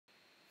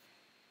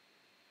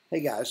Hey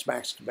guys,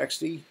 Max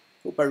Convexity.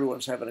 Hope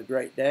everyone's having a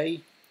great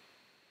day.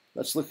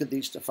 Let's look at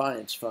these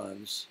Defiance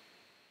funds.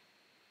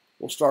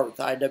 We'll start with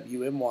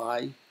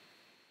IWMY.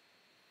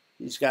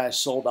 These guys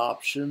sold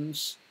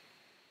options.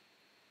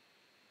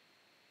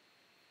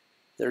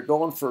 They're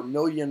going for $1.1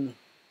 million,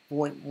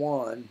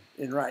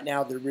 and right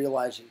now they're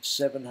realizing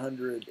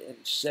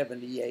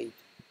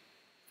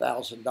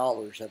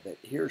 $778,000 of it.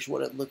 Here's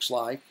what it looks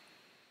like.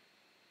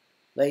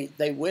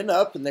 They went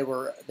up and they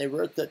were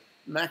at the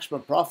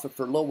maximum profit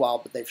for a little while,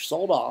 but they've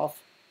sold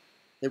off.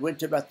 They went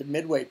to about the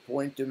midway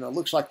point, and it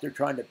looks like they're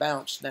trying to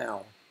bounce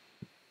now.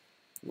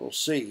 We'll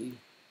see.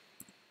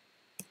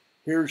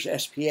 Here's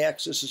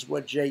SPX. This is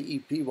what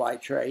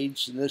JEPY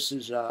trades, and this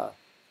is a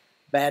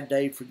bad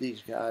day for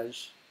these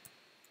guys.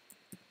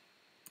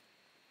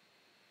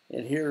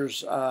 And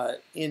here's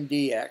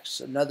NDX,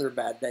 another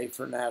bad day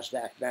for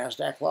NASDAQ.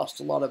 NASDAQ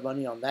lost a lot of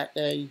money on that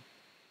day,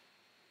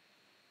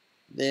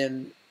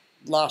 then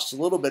lost a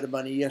little bit of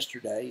money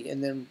yesterday,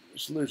 and then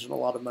is losing a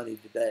lot of money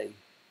today.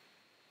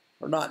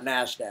 Or not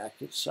NASDAQ,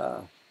 it's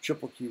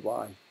triple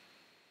QY.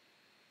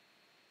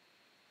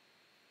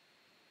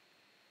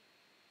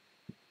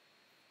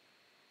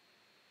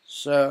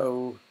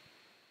 So,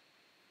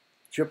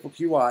 triple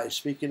QY,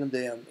 speaking of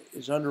them,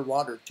 is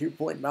underwater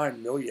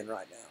 2.9 million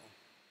right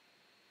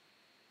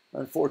now.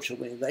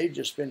 Unfortunately, they've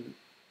just been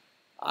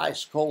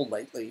ice cold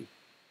lately.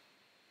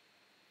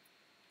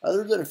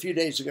 Other than a few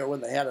days ago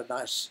when they had a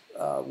nice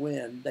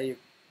win, they've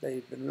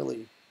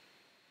been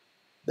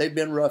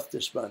rough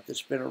this month.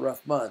 It's been a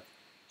rough month.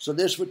 So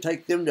this would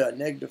take them to a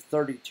negative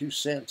 32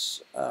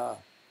 cents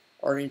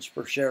earnings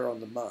per share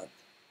on the month.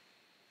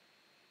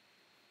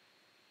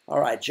 All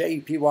right,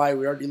 JEPY, we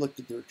already looked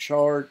at their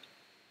chart.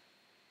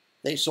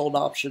 They sold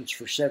options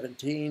for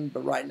 17,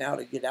 but right now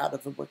to get out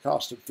of them would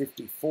cost them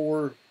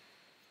 54.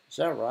 Is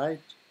that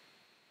right?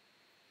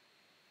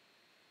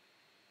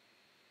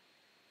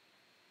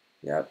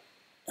 Yep,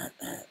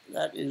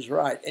 that is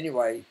right.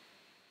 Anyway,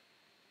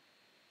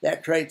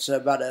 that creates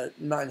about a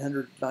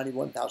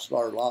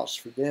 $991,000 loss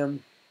for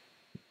them.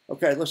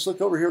 Okay, let's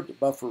look over here at the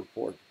buffer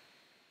report.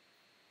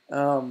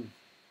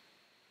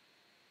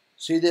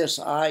 See this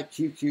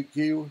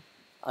IQQQ?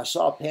 I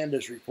saw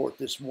Panda's report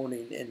this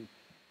morning, and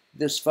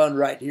this fund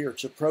right here,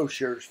 it's a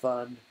ProShares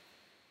fund,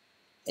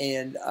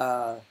 and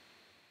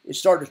it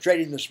started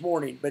trading this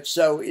morning, but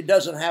so it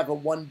doesn't have a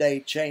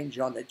one-day change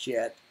on it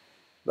yet.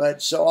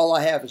 But so all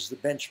I have is the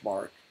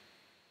benchmark,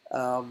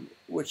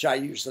 which I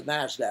use the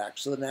NASDAQ.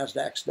 So the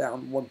NASDAQ's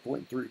down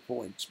 1.3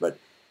 points. But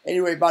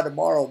anyway, by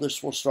tomorrow,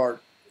 this will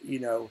start,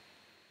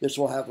 this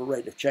will have a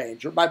rate of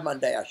change. Or by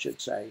Monday, I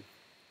should say.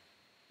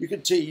 You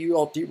can see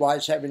ULTY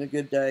is having a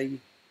good day.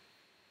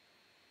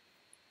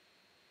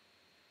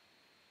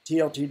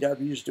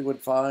 TLTW is doing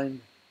fine.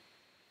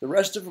 The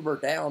rest of them are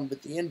down,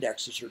 but the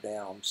indexes are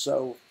down.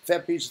 So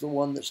FEPI's the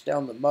one that's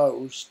down the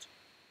most.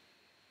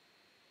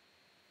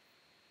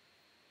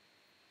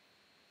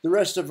 The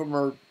rest of them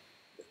are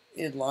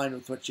in line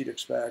with what you'd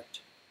expect.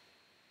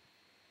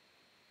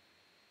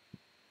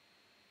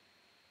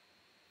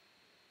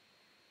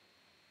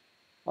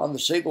 On the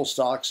single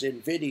stocks,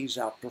 NVIDIA's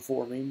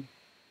outperforming.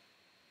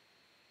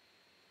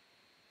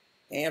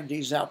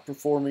 AMD's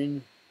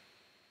outperforming.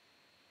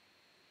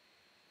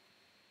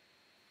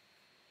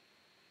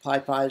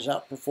 PyPi's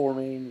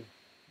outperforming.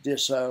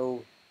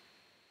 DISO,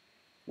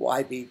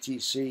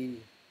 YBTC,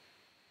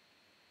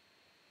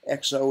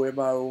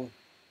 XOMO.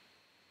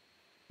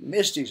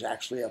 Misty's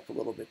actually up a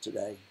little bit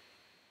today.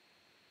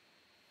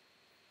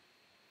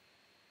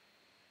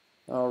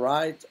 All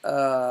right.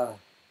 Let's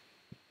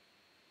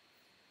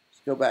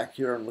go back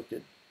here and look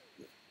at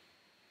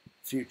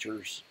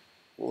futures.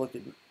 We'll look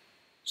at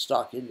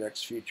stock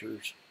index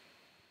futures.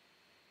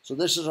 So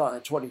this is on a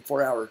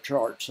 24-hour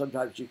chart.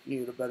 Sometimes you can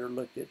get a better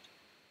look at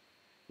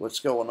what's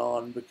going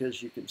on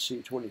because you can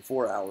see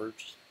 24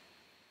 hours.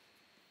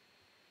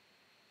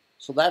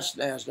 So that's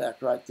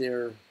NASDAQ right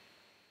there.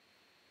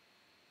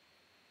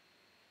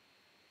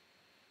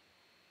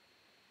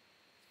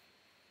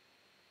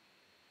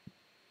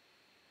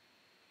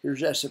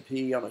 Here's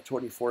S&P on a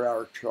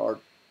 24-hour chart.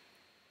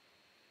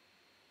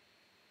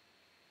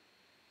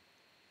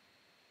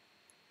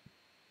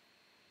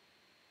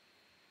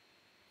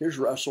 Here's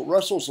Russell.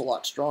 Russell's a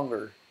lot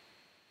stronger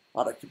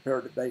on a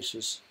comparative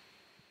basis.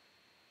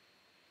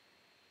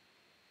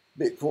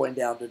 Bitcoin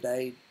down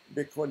today.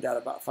 Bitcoin down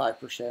about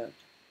 5%.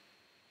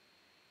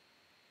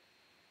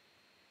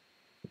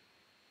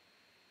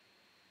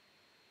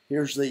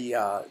 Here's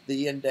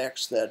the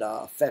index that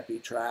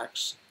FEPI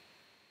tracks.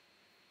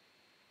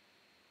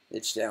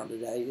 It's down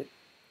today.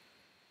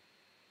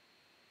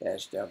 Yeah,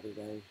 it's down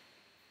today.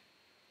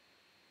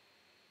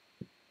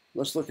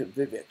 Let's look at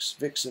VIX.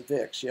 VIX and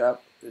VIX.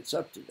 Yep, it's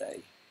up today.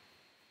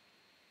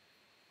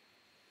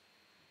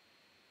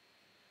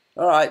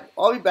 All right,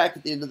 I'll be back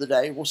at the end of the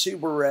day. We'll see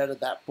where we're at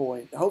that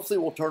point. Hopefully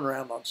we'll turn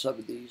around on some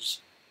of these,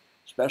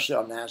 especially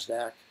on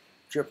NASDAQ,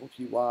 triple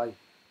QY.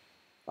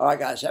 All right,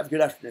 guys, have a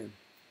good afternoon.